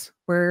sentiments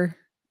were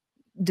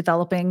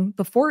developing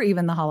before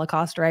even the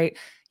Holocaust, right?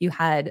 You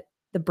had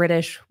the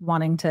British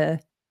wanting to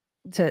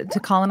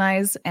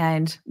colonize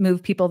and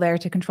move people there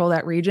to control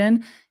that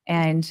region,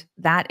 and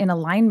that in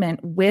alignment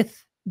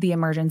with the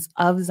emergence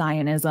of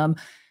Zionism,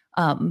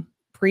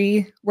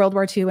 pre-World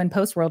War II and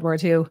post-World War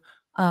II,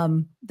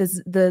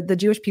 the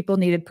Jewish people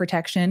needed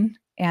protection,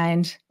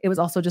 and it was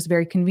also just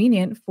very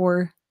convenient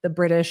for the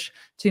British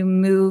to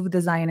move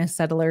the Zionist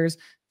settlers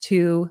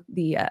to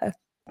the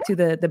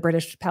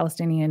British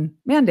Palestinian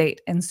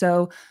mandate. And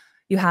so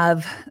you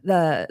have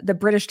the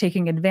British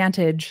taking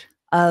advantage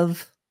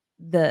of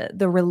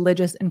the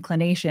religious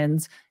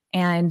inclinations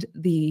and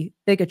the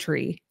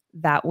bigotry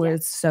that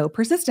was so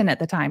persistent at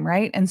the time,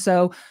 right? And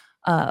so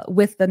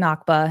with the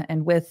Nakba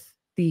and with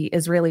the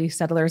Israeli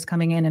settlers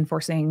coming in and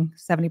forcing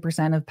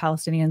 70% of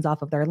Palestinians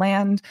off of their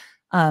land,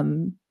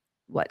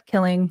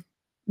 killing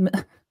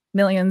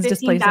millions,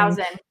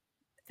 15,000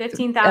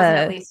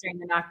 at least during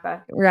the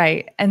Nakba.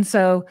 Right. And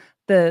so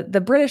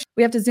the British,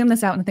 we have to zoom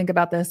this out and think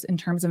about this in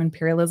terms of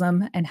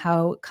imperialism and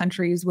how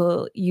countries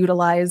will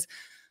utilize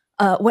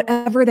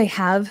whatever they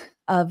have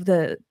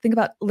think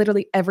about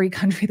literally every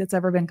country that's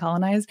ever been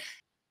colonized,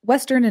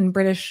 Western and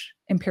British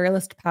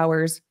imperialist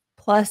powers,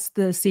 plus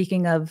the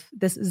seeking of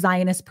this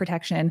Zionist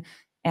protection.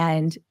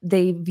 And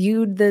they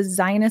viewed the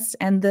Zionists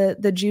and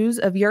the Jews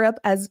of Europe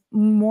as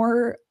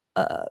more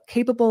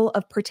capable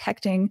of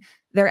protecting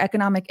their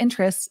economic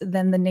interests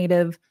than the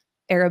native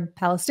Arab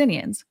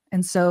Palestinians.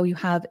 And so you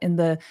have in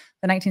the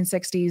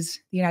 1960s,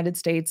 the United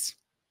States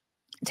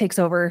takes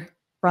over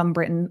from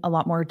Britain a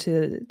lot more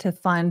to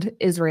fund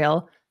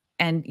Israel,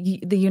 and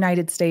the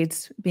United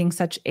States being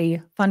such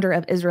a funder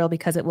of Israel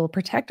because it will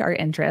protect our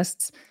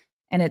interests,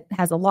 and it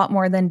has a lot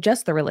more than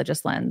just the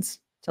religious lens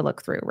to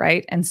look through,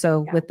 right? And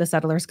so with the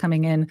settlers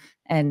coming in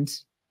and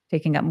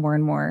taking up more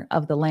and more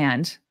of the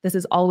land, this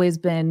has always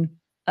been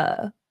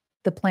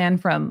the plan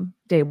from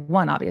day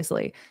one,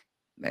 obviously.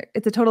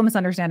 It's a total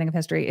misunderstanding of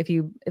history if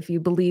you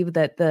believe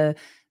that the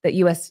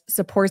US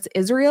supports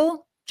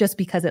Israel just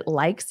because it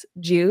likes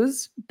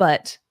Jews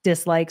but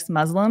dislikes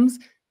Muslims,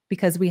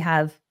 because we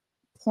have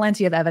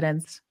plenty of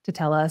evidence to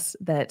tell us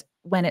that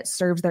when it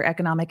serves their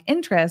economic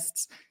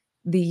interests,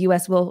 the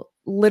US will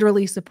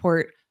literally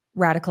support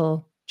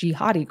radical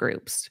jihadi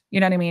groups. You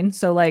know what I mean?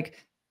 So like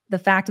the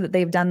fact that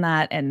they've done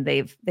that and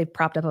they've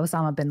propped up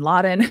Osama bin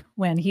Laden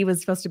when he was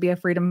supposed to be a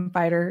freedom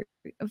fighter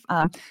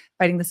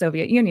fighting the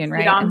Soviet Union,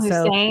 right? Saddam And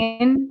so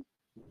Hussein.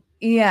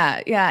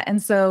 yeah.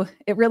 And so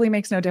it really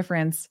makes no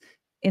difference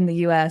in the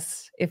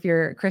US if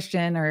you're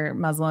Christian or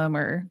Muslim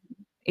or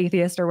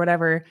atheist or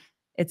whatever.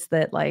 It's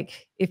that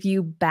like if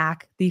you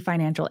back the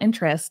financial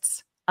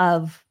interests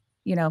of,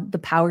 you know, the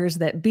powers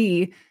that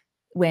be,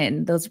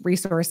 when those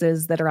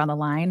resources that are on the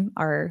line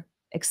are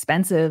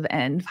expensive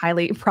and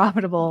highly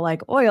profitable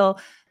like oil.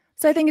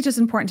 So I think it's just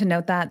important to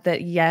note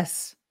that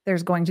yes,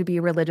 there's going to be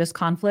religious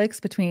conflicts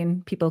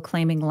between people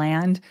claiming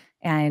land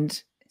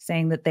and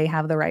saying that they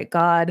have the right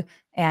God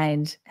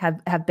and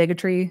have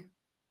bigotry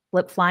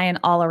flying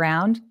all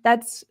around.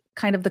 That's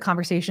kind of the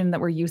conversation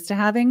that we're used to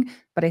having.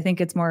 But I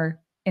think it's more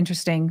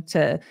interesting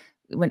to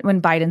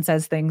when Biden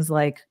says things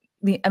like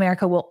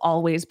America will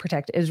always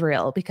protect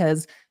Israel,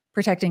 because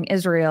protecting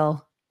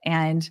Israel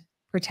and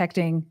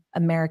protecting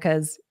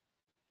America's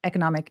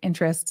economic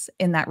interests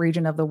in that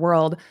region of the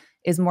world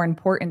is more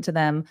important to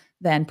them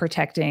than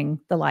protecting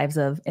the lives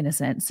of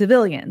innocent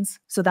civilians.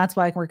 So that's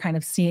why we're kind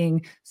of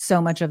seeing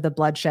so much of the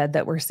bloodshed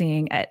that we're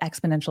seeing at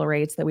exponential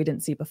rates that we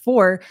didn't see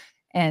before.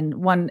 And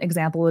one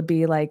example would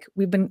be like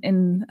we've been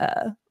in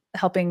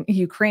helping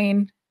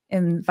Ukraine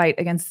in fight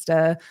against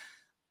the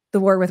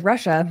war with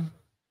Russia,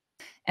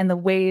 and the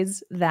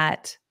ways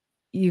that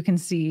you can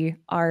see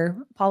our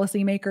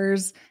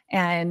policymakers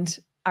and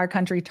our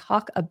country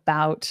talk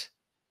about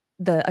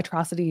the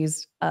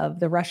atrocities of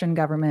the Russian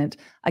government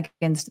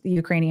against the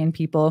Ukrainian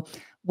people,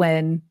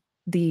 when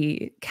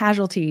the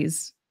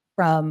casualties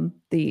from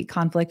the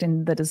conflict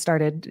and that has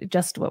started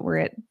just what we're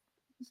at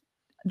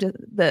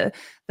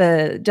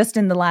just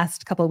in the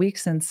last couple of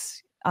weeks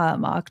since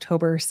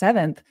October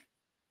 7th,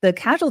 the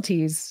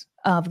casualties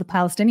of the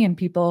Palestinian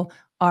people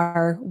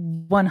are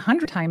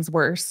 100 times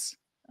worse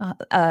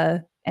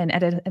and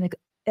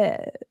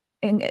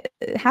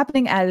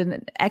happening at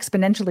an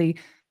exponentially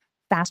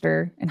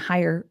faster and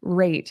higher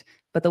rate.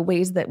 But the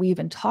ways that we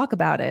even talk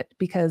about it,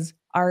 because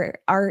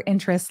our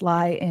interests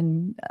lie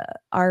in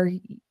our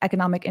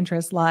economic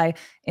interests lie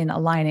in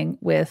aligning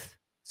with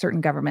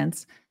certain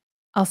governments.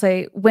 I'll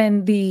say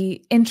when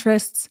the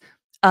interests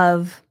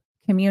of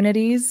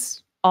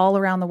communities all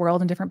around the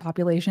world and different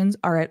populations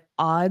are at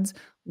odds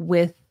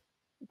with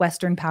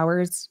Western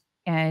powers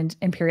and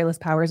imperialist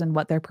powers and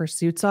what their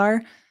pursuits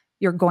are,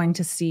 you're going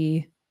to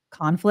see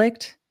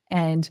conflict,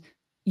 and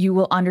you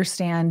will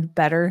understand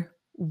better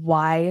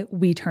why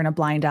we turn a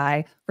blind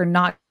eye for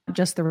not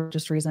just the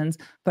religious reasons,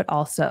 but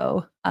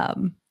also,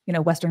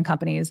 Western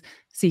companies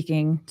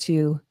seeking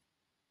to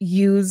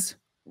use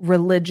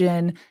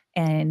religion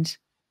and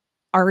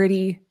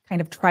already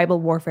kind of tribal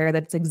warfare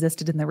that's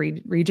existed in the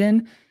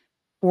region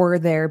for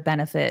their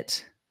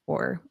benefit,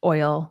 for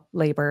oil,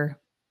 labor,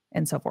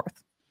 and so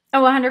forth.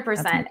 Oh,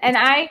 100%. And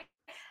I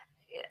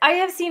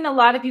have seen a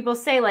lot of people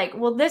say like,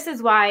 well, this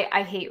is why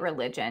I hate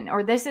religion,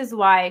 or this is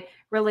why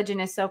religion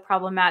is so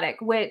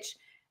problematic, which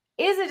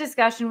is a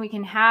discussion we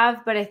can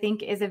have, but I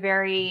think is a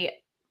very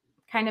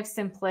kind of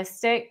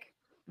simplistic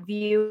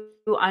view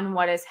on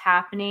what is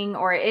happening,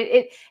 or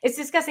it's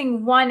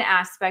discussing one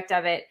aspect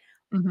of it,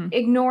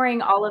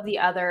 ignoring all of the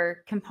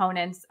other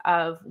components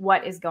of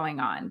what is going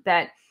on.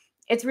 That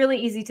it's really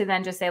easy to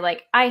then just say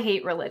like, I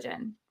hate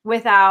religion,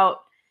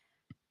 without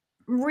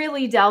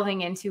really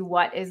delving into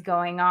what is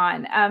going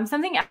on.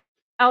 Something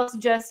else,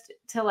 just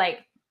to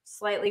like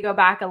slightly go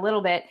back a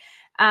little bit,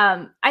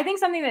 I think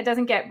something that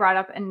doesn't get brought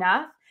up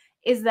enough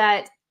is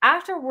that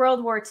after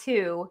World War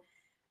II,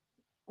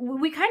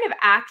 we kind of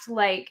act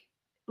like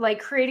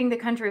creating the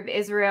country of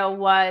Israel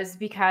was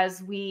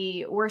because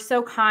we were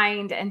so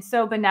kind and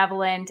so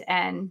benevolent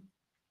and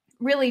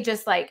really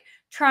just like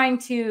trying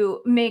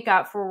to make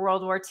up for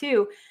World War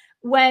II.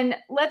 When,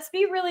 let's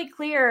be really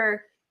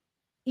clear,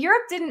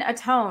 Europe didn't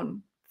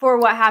atone for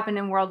what happened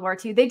in World War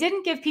II. They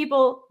didn't give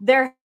people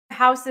their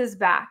houses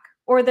back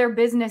or their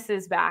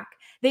businesses back.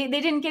 They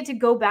didn't get to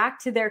go back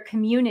to their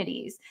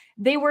communities.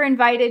 They were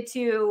invited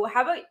to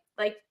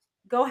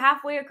go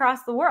halfway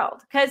across the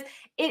world, because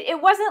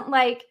it wasn't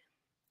like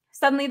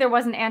suddenly there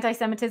wasn't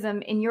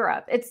anti-Semitism in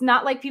Europe. It's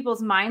not like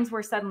people's minds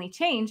were suddenly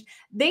changed.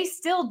 They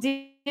still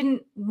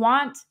didn't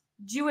want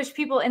Jewish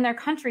people in their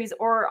countries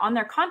or on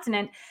their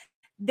continent.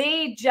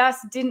 They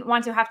just didn't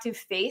want to have to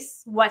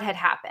face what had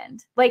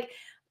happened.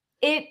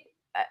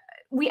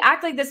 We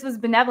act like this was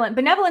benevolent.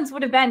 Benevolence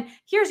would have been,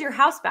 here's your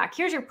house back,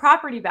 here's your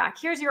property back,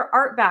 here's your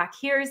art back,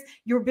 here's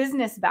your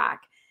business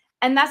back.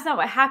 And that's not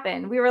what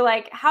happened. We were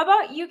like, how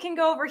about you can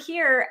go over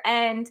here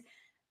and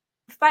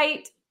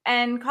fight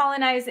and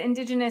colonize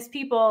indigenous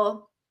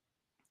people,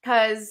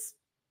 because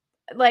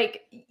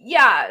like,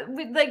 yeah,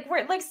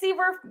 we're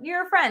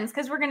your friends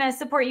because we're going to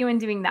support you in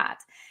doing that.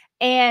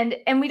 And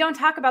we don't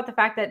talk about the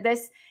fact that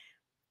this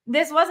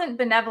wasn't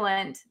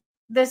benevolent.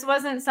 This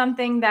wasn't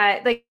something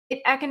that like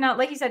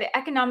you said, it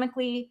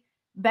economically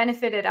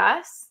benefited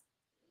us.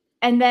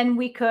 And then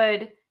we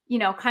could,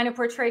 kind of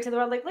portray to the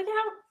world, like, look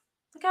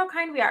how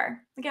kind we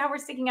are. Look at how we're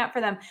sticking up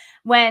for them.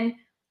 When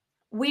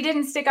we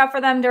didn't stick up for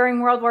them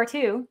during World War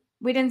II.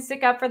 We didn't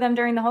stick up for them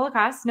during the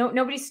Holocaust.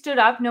 Nobody stood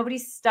up. Nobody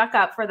stuck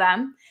up for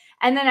them.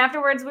 And then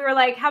afterwards we were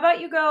like, how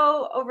about you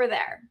go over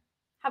there?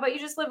 How about you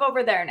just live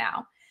over there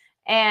now?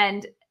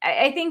 And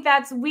I think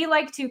we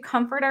like to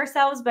comfort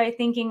ourselves by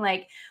thinking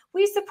like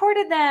we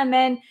supported them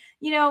and,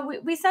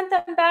 we sent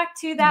them back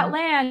to that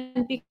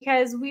land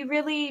because we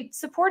really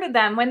supported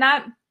them, when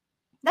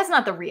that's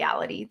not the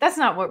reality. That's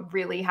not what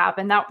really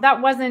happened.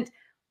 That wasn't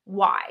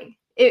why.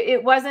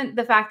 It wasn't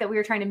the fact that we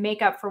were trying to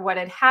make up for what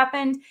had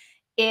happened.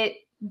 It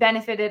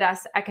benefited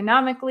us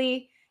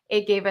economically.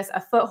 It gave us a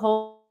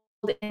foothold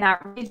in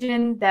that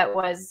region that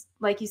was,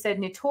 like you said,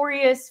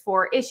 notorious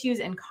for issues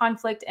and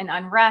conflict and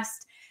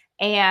unrest.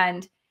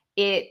 And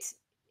it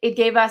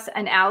gave us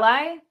an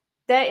ally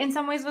that in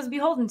some ways was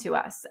beholden to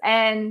us.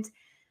 And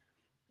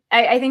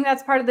I think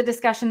that's part of the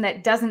discussion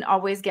that doesn't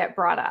always get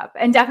brought up,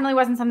 and definitely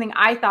wasn't something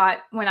I thought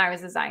when I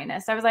was a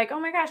Zionist. I was like, oh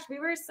my gosh, we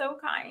were so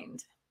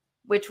kind,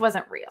 which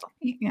wasn't real.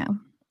 Yeah.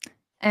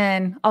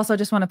 And also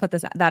just want to put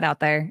that out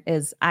there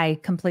is I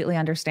completely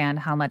understand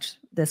how much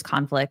this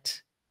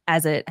conflict,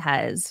 as it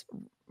has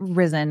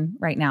risen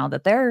right now,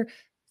 that there are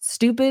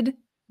stupid,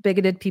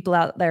 bigoted people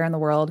out there in the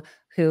world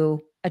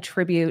who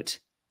attribute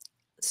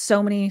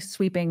so many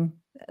sweeping,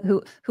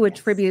 who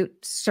attribute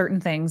certain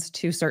things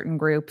to certain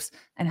groups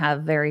and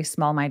have very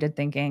small-minded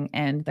thinking.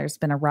 And there's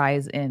been a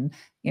rise in,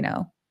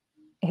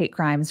 hate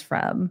crimes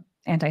from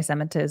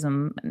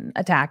anti-Semitism and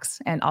attacks,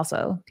 and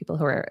also people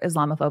who are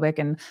Islamophobic.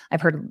 And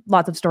I've heard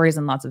lots of stories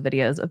and lots of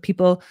videos of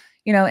people,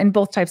 in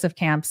both types of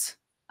camps,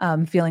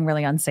 feeling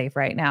really unsafe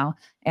right now.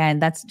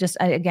 And that's just,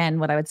 again,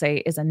 what I would say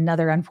is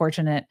another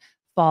unfortunate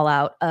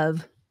fallout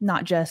of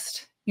not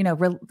just,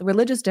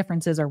 religious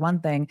differences are one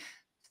thing.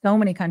 So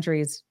many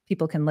countries,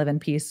 people can live in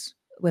peace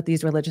with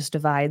these religious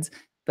divides.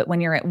 But when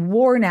you're at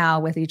war now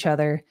with each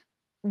other,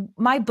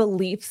 my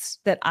beliefs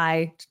that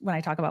when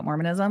I talk about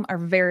Mormonism, are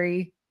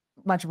very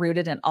much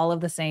rooted in all of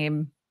the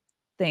same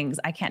things.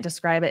 I can't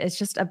describe it. It's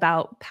just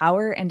about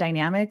power and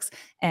dynamics.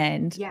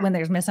 And when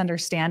there's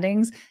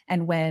misunderstandings,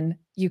 and when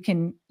you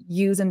can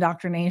use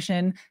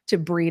indoctrination to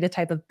breed a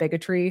type of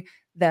bigotry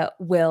that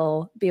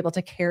will be able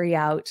to carry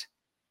out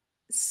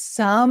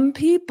some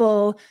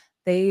people,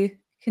 they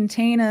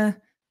contain a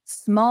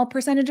small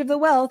percentage of the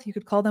wealth. You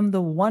could call them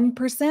the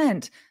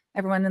 1%.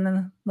 Everyone in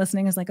the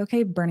listening is like,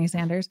 okay, Bernie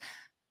Sanders.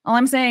 All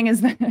I'm saying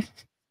is that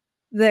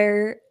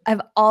there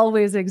have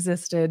always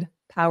existed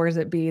powers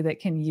that be that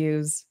can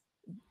use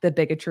the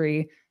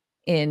bigotry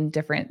in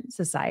different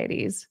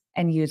societies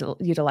and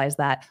utilize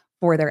that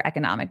for their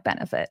economic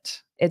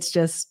benefit. It's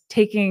just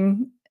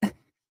taking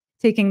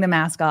the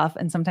mask off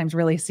and sometimes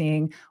really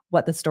seeing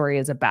what the story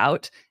is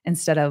about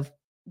instead of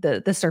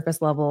the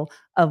surface level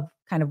of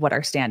kind of what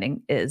our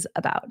standing is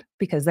about,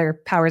 because there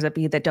are powers that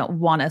be that don't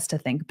want us to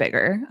think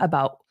bigger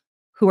about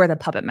who are the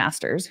puppet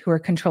masters who are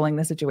controlling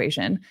the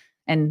situation.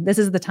 And this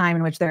is the time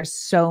in which there's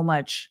so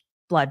much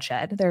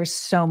bloodshed. There's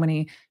so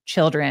many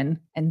children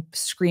and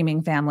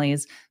screaming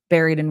families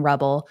buried in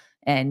rubble,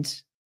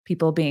 and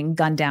people being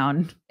gunned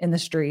down in the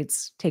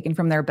streets, taken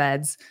from their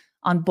beds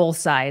on both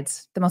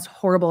sides, the most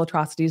horrible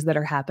atrocities that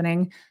are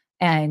happening.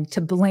 And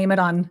to blame it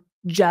on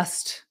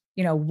just,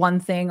 one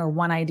thing or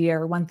one idea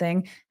or one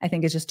thing, I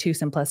think is just too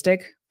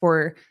simplistic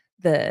for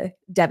the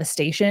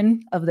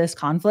devastation of this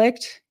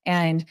conflict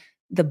and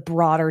the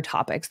broader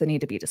topics that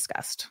need to be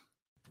discussed.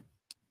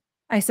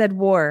 I said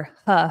war.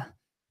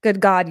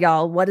 Good God,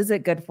 y'all. What is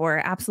it good for?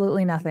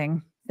 Absolutely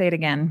nothing. Say it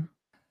again.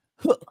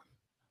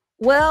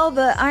 Well,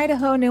 the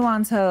Idaho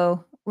nuance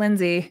ho,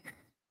 Lindsay.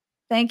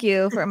 Thank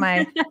you for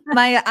my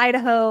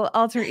Idaho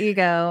alter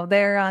ego.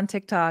 They're on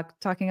TikTok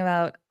talking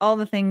about all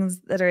the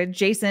things that are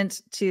adjacent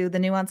to the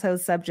nuance ho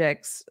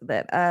subjects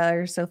that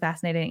are so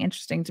fascinating and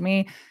interesting to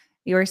me.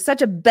 You are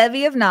such a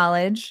bevy of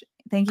knowledge.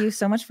 Thank you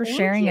so much for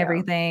sharing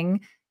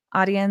everything.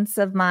 Audience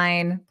of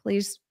mine,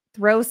 please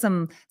throw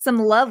some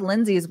love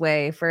Lindsay's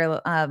way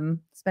for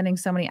spending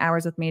so many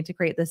hours with me to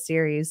create this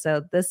series.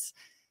 So this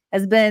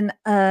has been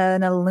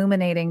an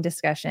illuminating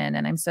discussion,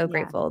 and I'm so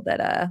grateful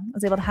that I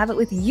was able to have it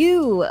with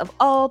you, of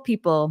all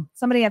people.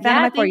 Somebody I found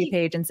on my For You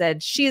page and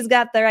said, she's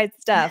got the right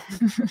stuff.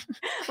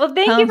 Well,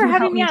 thank you for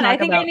having me on. I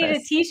think I need a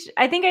t-shirt.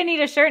 I think I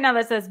need a shirt now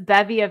that says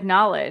bevy of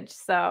knowledge.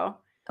 So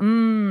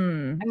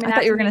I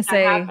thought you were going to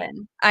say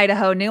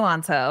Idaho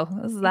nuance ho.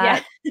 Is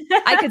that?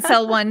 I could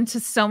sell one to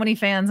so many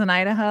fans in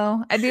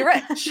Idaho. I'd be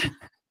rich.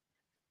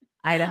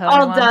 Idaho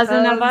all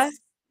dozen of us.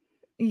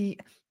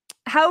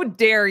 How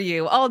dare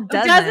you? All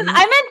dozens.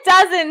 I meant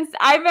dozens.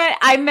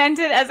 I meant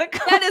it as a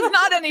That is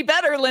not any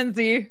better,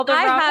 Lindsay.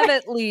 I have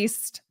at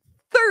least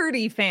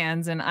 30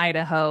 fans in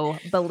Idaho.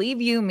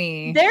 Believe you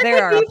me, There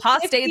there could are be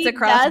apostates 50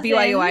 across dozen.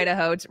 BYU,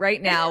 Idaho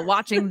right now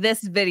watching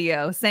this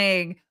video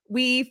saying,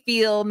 we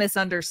feel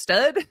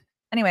misunderstood.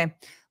 Anyway,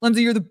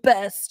 Lindsay, you're the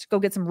best. Go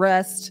get some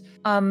rest.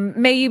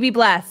 May you be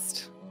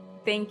blessed.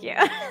 Thank you.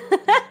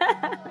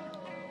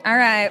 All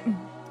right.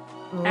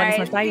 Love you so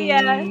much. see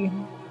ya. Bye.